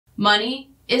Money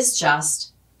is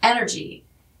just energy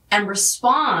and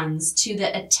responds to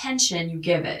the attention you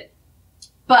give it.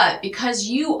 But because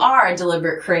you are a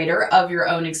deliberate creator of your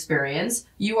own experience,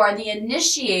 you are the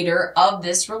initiator of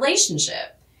this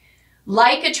relationship.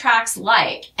 Like attracts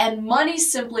like, and money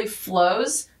simply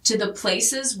flows to the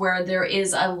places where there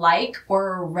is a like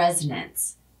or a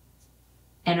resonance,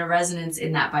 and a resonance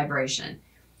in that vibration.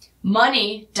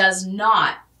 Money does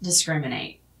not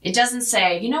discriminate. It doesn't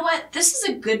say, you know what, this is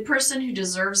a good person who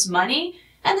deserves money,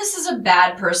 and this is a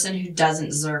bad person who doesn't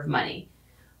deserve money.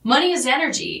 Money is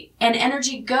energy, and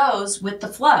energy goes with the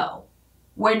flow.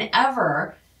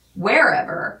 Whenever,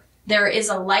 wherever there is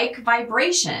a like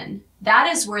vibration, that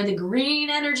is where the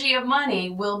green energy of money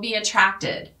will be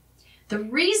attracted. The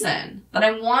reason that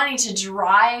I'm wanting to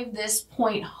drive this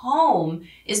point home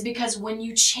is because when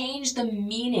you change the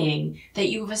meaning that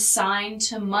you've assigned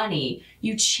to money,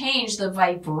 you change the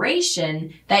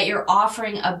vibration that you're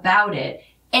offering about it,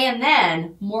 and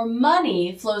then more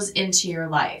money flows into your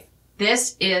life.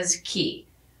 This is key.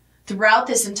 Throughout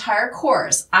this entire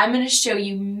course, I'm going to show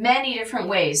you many different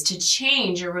ways to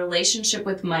change your relationship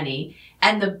with money,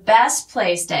 and the best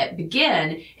place to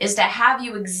begin is to have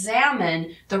you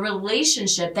examine the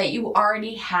relationship that you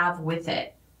already have with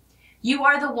it. You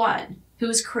are the one who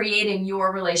is creating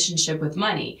your relationship with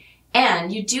money,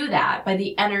 and you do that by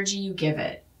the energy you give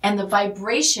it and the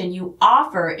vibration you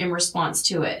offer in response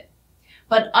to it.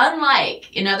 But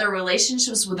unlike in other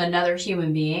relationships with another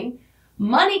human being,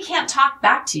 money can't talk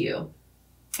back to you.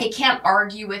 It can't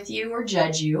argue with you or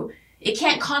judge you. It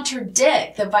can't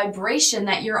contradict the vibration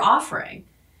that you're offering.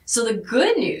 So the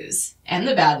good news and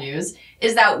the bad news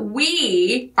is that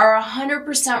we are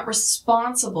 100%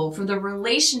 responsible for the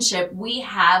relationship we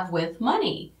have with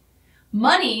money.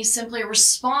 Money simply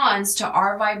responds to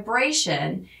our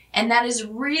vibration, and that is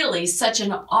really such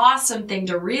an awesome thing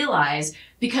to realize,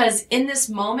 because in this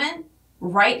moment,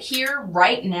 right here,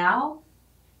 right now,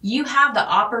 you have the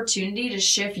opportunity to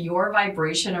shift your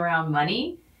vibration around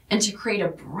money and to create a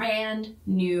brand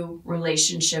new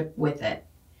relationship with it.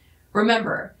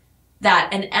 Remember that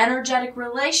an energetic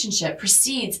relationship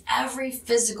precedes every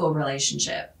physical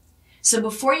relationship. So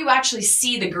before you actually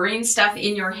see the green stuff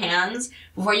in your hands,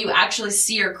 before you actually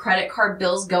see your credit card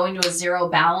bills going to a zero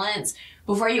balance,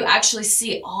 before you actually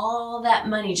see all that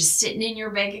money just sitting in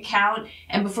your bank account,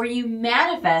 and before you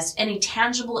manifest any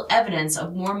tangible evidence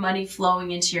of more money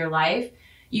flowing into your life,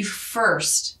 you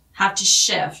first have to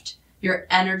shift your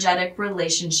energetic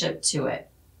relationship to it.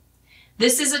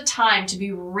 This is a time to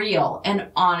be real and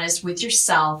honest with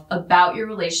yourself about your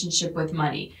relationship with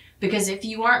money, because if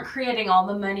you aren't creating all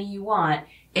the money you want,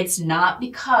 it's not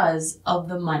because of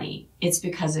the money, it's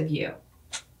because of you.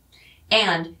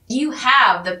 And you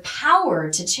have the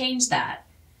power to change that.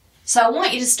 So I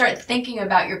want you to start thinking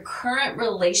about your current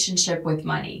relationship with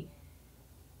money.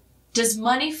 Does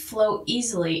money flow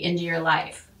easily into your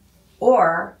life?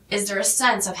 Or is there a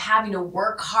sense of having to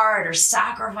work hard or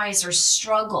sacrifice or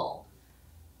struggle?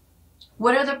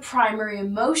 What are the primary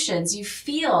emotions you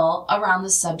feel around the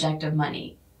subject of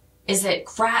money? Is it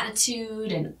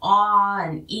gratitude and awe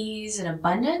and ease and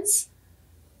abundance?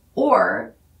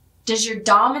 Or does your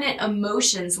dominant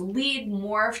emotions lead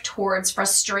more towards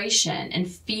frustration and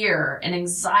fear and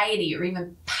anxiety or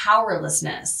even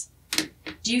powerlessness?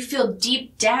 Do you feel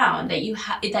deep down that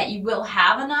you will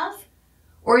have enough?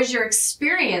 Or is your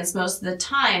experience most of the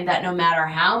time that no matter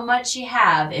how much you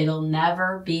have, it'll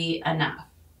never be enough?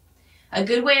 A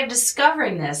good way of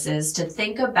discovering this is to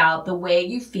think about the way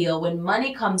you feel when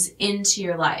money comes into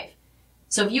your life.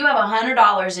 So if you have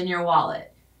 $100 in your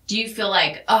wallet, do you feel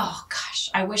like, oh gosh,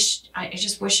 I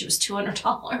just wish it was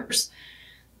 $200?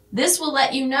 This will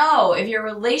let you know if your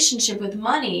relationship with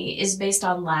money is based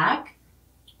on lack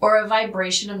or a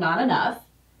vibration of not enough.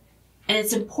 And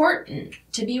it's important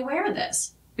to be aware of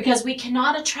this, because we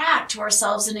cannot attract to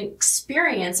ourselves an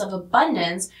experience of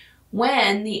abundance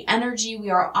when the energy we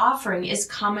are offering is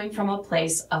coming from a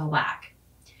place of lack.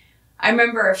 I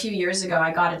remember a few years ago,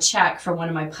 I got a check from one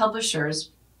of my publishers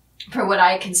for what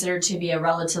I considered to be a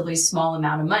relatively small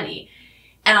amount of money.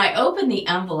 And I opened the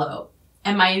envelope,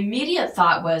 and my immediate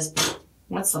thought was,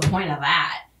 what's the point of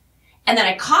that? And then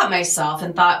I caught myself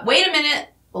and thought, wait a minute,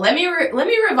 let me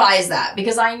revise that,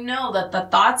 because I know that the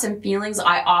thoughts and feelings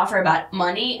I offer about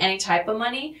money, any type of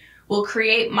money, will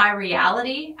create my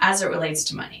reality as it relates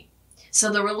to money. So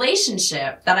the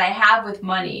relationship that I have with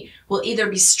money will either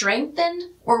be strengthened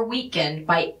or weakened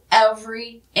by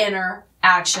every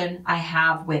interaction I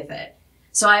have with it.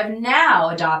 So I have now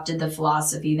adopted the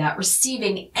philosophy that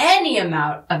receiving any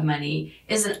amount of money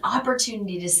is an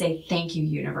opportunity to say, thank you,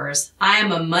 universe. I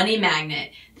am a money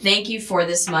magnet. Thank you for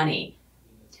this money.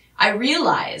 I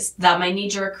realized that my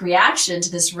knee-jerk reaction to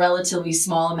this relatively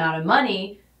small amount of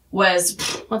money was,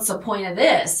 what's the point of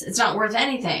this? It's not worth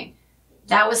anything.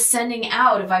 That was sending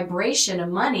out a vibration of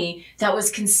money that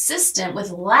was consistent with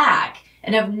lack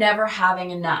and of never having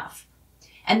enough.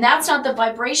 And that's not the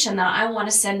vibration that I want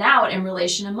to send out in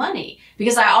relation to money,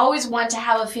 because I always want to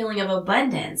have a feeling of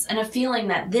abundance and a feeling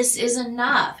that this is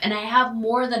enough and I have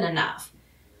more than enough.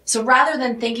 So rather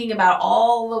than thinking about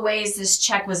all the ways this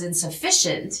check was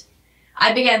insufficient,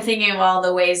 I began thinking of all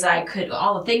the ways that I could,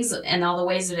 all the things and all the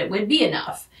ways that it would be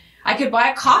enough. I could buy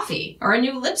a coffee or a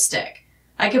new lipstick.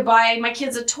 I could buy my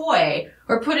kids a toy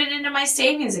or put it into my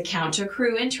savings account to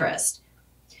accrue interest.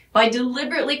 By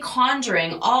deliberately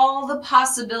conjuring all the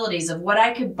possibilities of what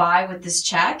I could buy with this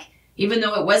check, even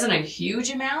though it wasn't a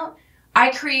huge amount,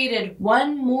 I created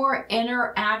one more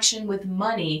interaction with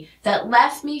money that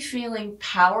left me feeling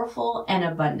powerful and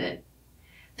abundant.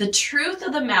 The truth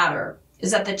of the matter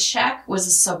is that the check was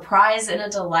a surprise and a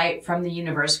delight from the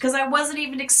universe because I wasn't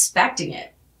even expecting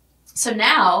it. So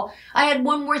now I had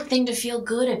one more thing to feel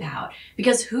good about,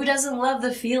 because who doesn't love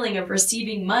the feeling of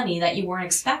receiving money that you weren't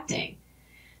expecting?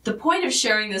 The point of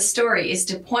sharing this story is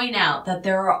to point out that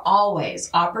there are always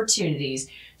opportunities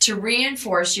to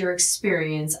reinforce your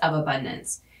experience of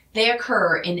abundance. They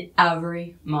occur in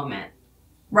every moment.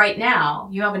 Right now,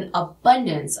 you have an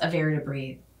abundance of air to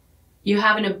breathe. You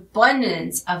have an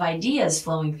abundance of ideas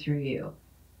flowing through you.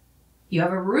 You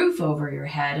have a roof over your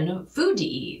head and food to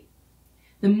eat.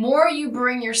 The more you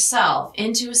bring yourself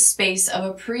into a space of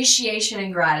appreciation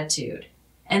and gratitude,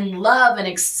 and love and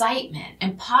excitement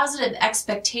and positive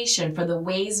expectation for the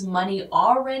ways money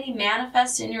already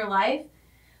manifests in your life,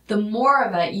 the more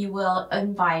of it you will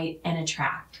invite and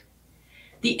attract.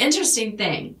 The interesting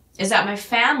thing is that my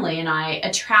family and I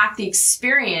attract the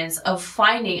experience of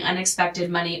finding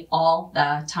unexpected money all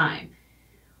the time.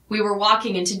 We were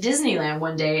walking into Disneyland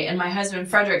one day and my husband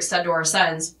Frederick said to our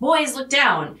sons, "Boys, look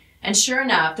down." And sure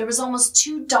enough, there was almost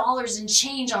 $2 in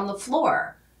change on the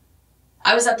floor.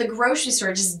 I was at the grocery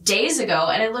store just days ago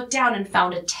and I looked down and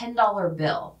found a $10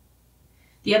 bill.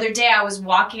 The other day I was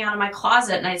walking out of my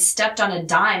closet and I stepped on a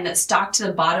dime that stuck to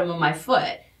the bottom of my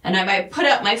foot. And I put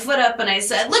my foot up and I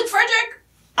said, "Look, Frederick,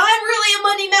 I'm really a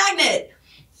money magnet."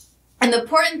 And the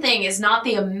important thing is not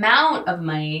the amount of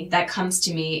money that comes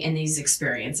to me in these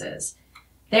experiences.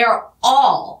 They are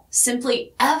all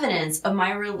simply evidence of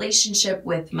my relationship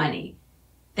with money.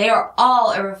 They are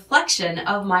all a reflection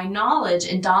of my knowledge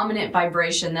and dominant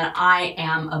vibration that I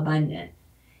am abundant.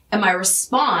 And my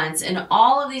response in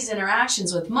all of these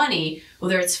interactions with money,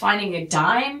 whether it's finding a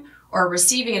dime or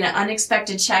receiving an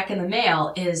unexpected check in the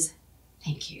mail, is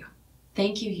thank you.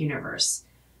 Thank you, universe.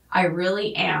 I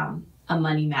really am a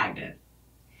money magnet.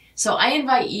 So I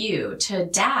invite you to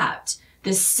adapt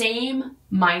the same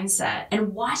mindset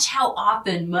and watch how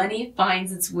often money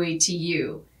finds its way to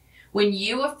you. When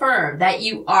you affirm that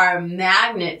you are a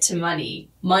magnet to money,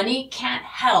 money can't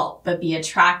help but be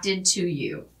attracted to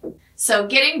you. So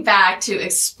getting back to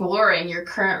exploring your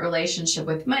current relationship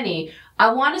with money,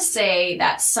 I want to say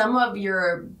that some of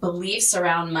your beliefs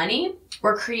around money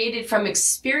were created from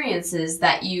experiences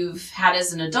that you've had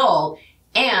as an adult,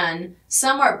 and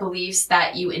some are beliefs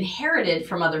that you inherited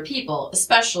from other people,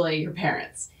 especially your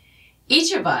parents.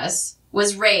 Each of us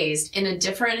was raised in a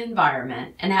different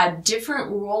environment and had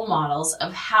different role models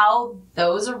of how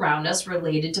those around us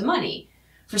related to money.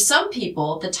 For some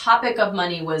people, the topic of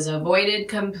money was avoided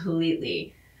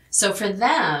completely. So for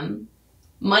them,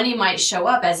 money might show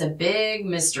up as a big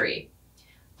mystery.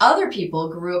 Other people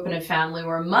grew up in a family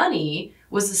where money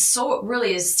was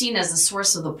really is seen as the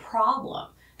source of the problem,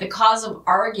 the cause of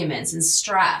arguments and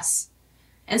stress.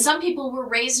 And some people were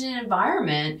raised in an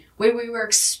environment where we were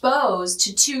exposed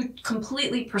to two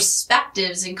completely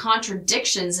perspectives and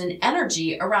contradictions and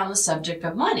energy around the subject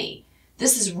of money.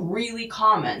 This is really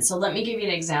common. So let me give you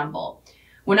an example.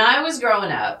 When I was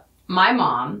growing up, my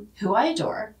mom, who I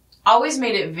adore, always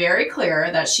made it very clear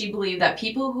that she believed that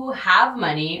people who have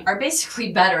money are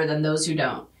basically better than those who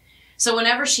don't. So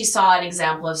whenever she saw an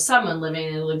example of someone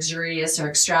living a luxurious or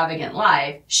extravagant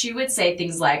life, she would say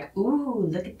things like, "Ooh,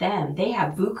 look at them. They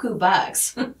have buku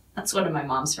bucks." That's one of my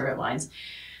mom's favorite lines.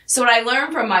 So what I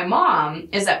learned from my mom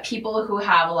is that people who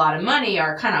have a lot of money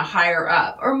are kind of higher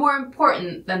up or more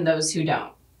important than those who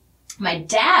don't. My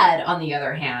dad, on the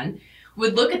other hand,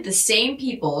 would look at the same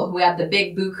people who had the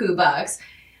big buku bucks,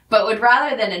 but would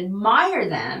rather than admire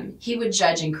them, he would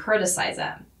judge and criticize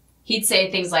them. He'd say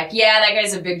things like, "Yeah, that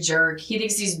guy's a big jerk. He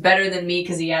thinks he's better than me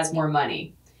because he has more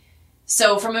money."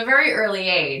 So from a very early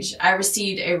age, I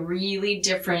received a really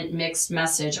different mixed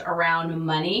message around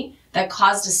money that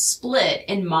caused a split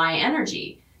in my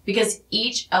energy. because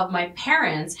each of my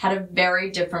parents had a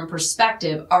very different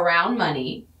perspective around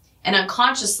money, and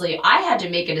unconsciously I had to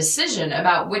make a decision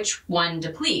about which one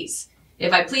to please.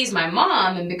 If I please my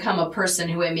mom and become a person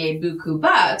who had made buku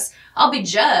bucks, I'll be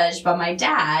judged by my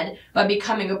dad by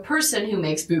becoming a person who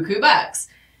makes buku bucks.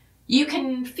 You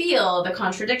can feel the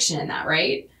contradiction in that,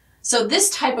 right? So this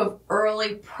type of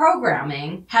early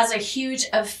programming has a huge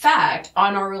effect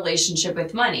on our relationship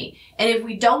with money. And if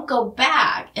we don't go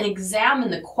back and examine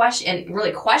the question and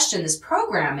really question this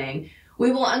programming,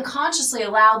 we will unconsciously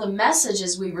allow the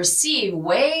messages we receive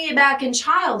way back in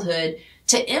childhood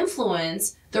to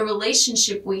influence the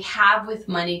relationship we have with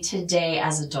money today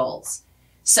as adults.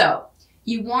 So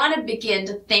you want to begin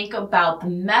to think about the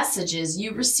messages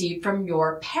you received from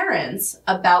your parents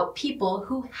about people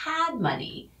who had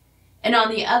money. And on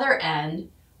the other end,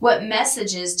 what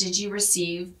messages did you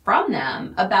receive from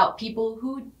them about people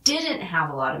who didn't have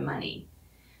a lot of money?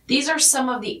 These are some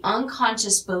of the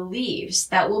unconscious beliefs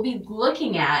that we'll be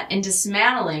looking at and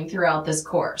dismantling throughout this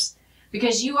course,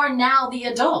 because you are now the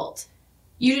adult.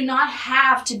 You do not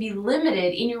have to be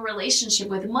limited in your relationship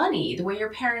with money the way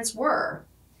your parents were.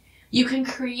 You can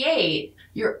create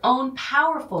your own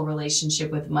powerful relationship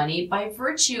with money by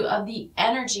virtue of the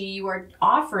energy you are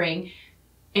offering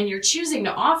and you're choosing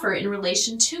to offer in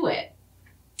relation to it.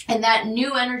 And that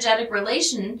new energetic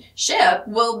relationship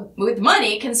with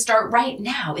money can start right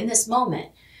now in this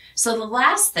moment. So the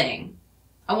last thing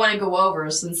I want to go over,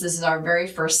 since this is our very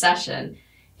first session,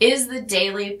 is the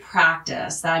daily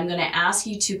practice that I'm going to ask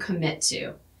you to commit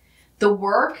to. The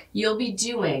work you'll be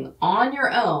doing on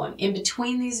your own in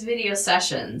between these video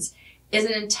sessions is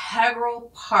an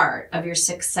integral part of your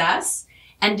success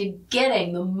and to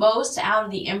getting the most out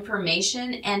of the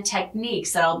information and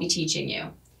techniques that I'll be teaching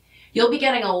you. You'll be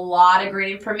getting a lot of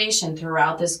great information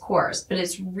throughout this course, but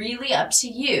it's really up to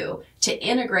you to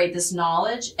integrate this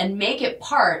knowledge and make it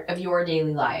part of your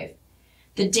daily life.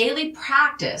 The daily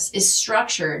practice is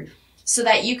structured so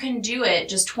that you can do it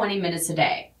just 20 minutes a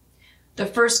day. The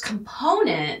first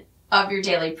component of your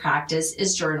daily practice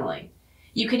is journaling.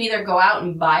 You can either go out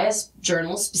and buy a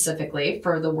journal specifically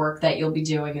for the work that you'll be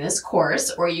doing in this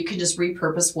course, or you can just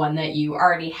repurpose one that you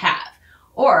already have.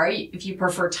 Or if you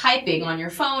prefer typing on your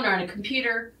phone or on a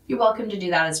computer, you're welcome to do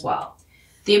that as well.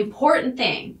 The important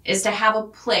thing is to have a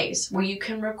place where you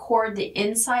can record the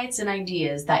insights and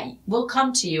ideas that will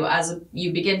come to you as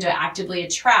you begin to actively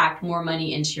attract more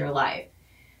money into your life.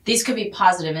 These could be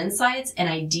positive insights and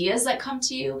ideas that come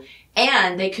to you,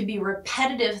 and they could be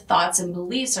repetitive thoughts and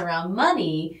beliefs around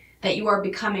money that you are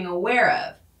becoming aware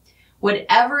of.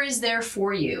 Whatever is there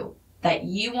for you that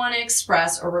you want to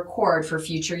express or record for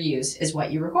future use is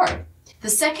what you record. The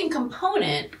second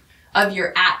component of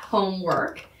your at-home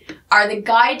work are the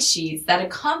guide sheets that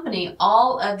accompany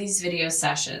all of these video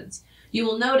sessions. You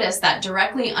will notice that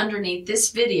directly underneath this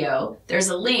video, there's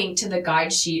a link to the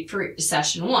guide sheet for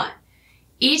session 1.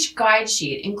 Each guide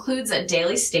sheet includes a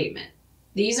daily statement.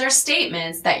 These are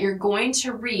statements that you're going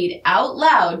to read out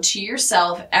loud to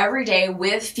yourself every day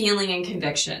with feeling and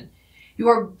conviction. You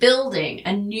are building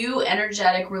a new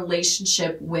energetic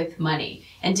relationship with money.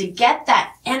 And to get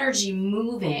that energy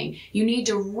moving, you need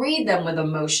to read them with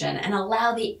emotion and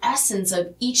allow the essence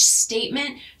of each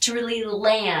statement to really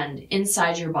land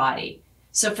inside your body.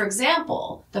 So for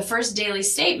example, the first daily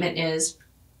statement is,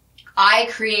 I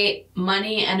create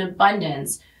money and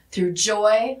abundance through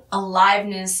joy,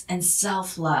 aliveness, and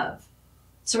self-love.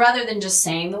 So rather than just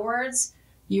saying the words,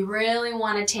 you really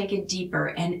want to take it deeper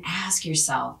and ask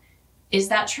yourself, is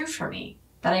that true for me?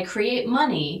 That I create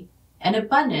money and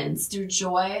abundance through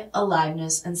joy,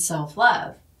 aliveness, and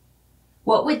self-love?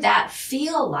 What would that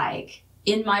feel like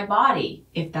in my body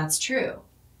if that's true?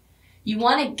 You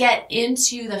want to get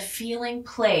into the feeling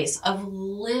place of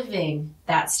living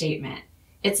that statement.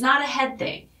 It's not a head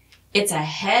thing. It's a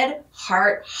head,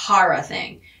 heart, hara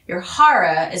thing. Your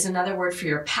hara is another word for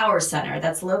your power center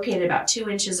that's located about 2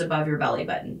 inches above your belly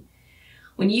button.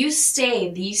 When you say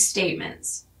these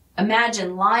statements,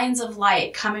 imagine lines of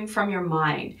light coming from your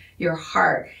mind, your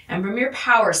heart, and from your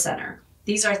power center.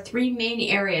 These are 3 main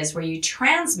areas where you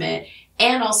transmit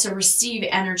and also receive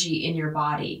energy in your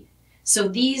body. So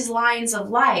these lines of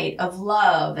light, of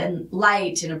love and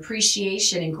light and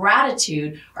appreciation and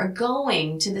gratitude are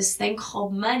going to this thing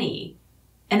called money.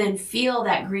 And then feel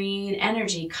that green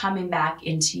energy coming back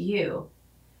into you.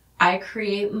 I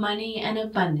create money and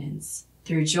abundance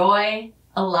through joy,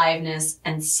 aliveness,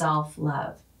 and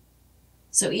self-love.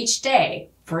 So each day,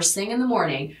 first thing in the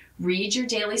morning, read your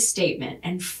daily statement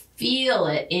and feel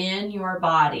it in your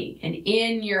body and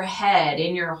in your head,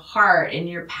 in your heart, in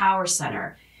your power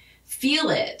center. Feel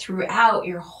it throughout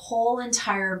your whole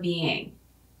entire being.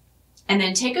 And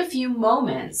then take a few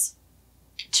moments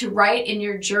to write in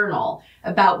your journal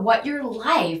about what your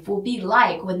life will be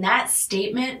like when that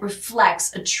statement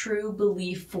reflects a true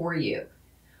belief for you.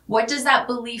 What does that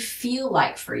belief feel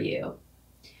like for you?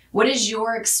 What is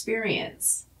your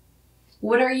experience?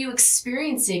 What are you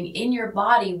experiencing in your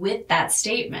body with that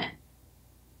statement?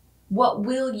 What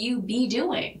will you be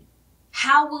doing?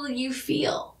 How will you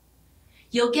feel?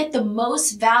 You'll get the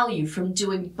most value from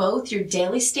doing both your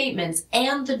daily statements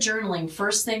and the journaling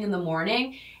first thing in the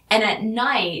morning and at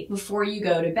night before you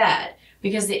go to bed.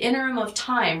 Because the interim of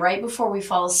time right before we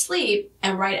fall asleep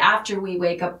and right after we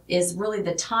wake up is really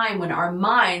the time when our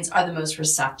minds are the most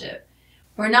receptive.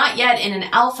 We're not yet in an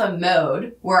alpha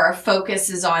mode where our focus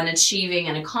is on achieving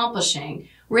and accomplishing.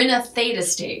 We're in a theta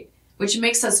state, which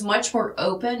makes us much more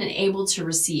open and able to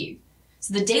receive.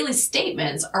 So the daily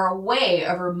statements are a way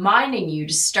of reminding you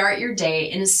to start your day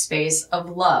in a space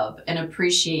of love and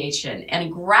appreciation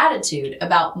and gratitude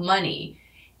about money,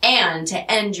 and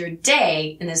to end your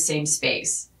day in the same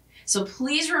space. So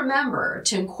please remember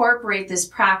to incorporate this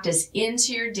practice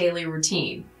into your daily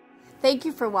routine. Thank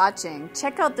you for watching.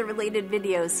 Check out the related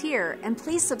videos here and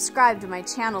please subscribe to my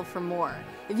channel for more.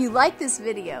 If you like this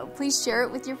video, please share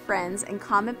it with your friends and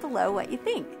comment below what you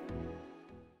think.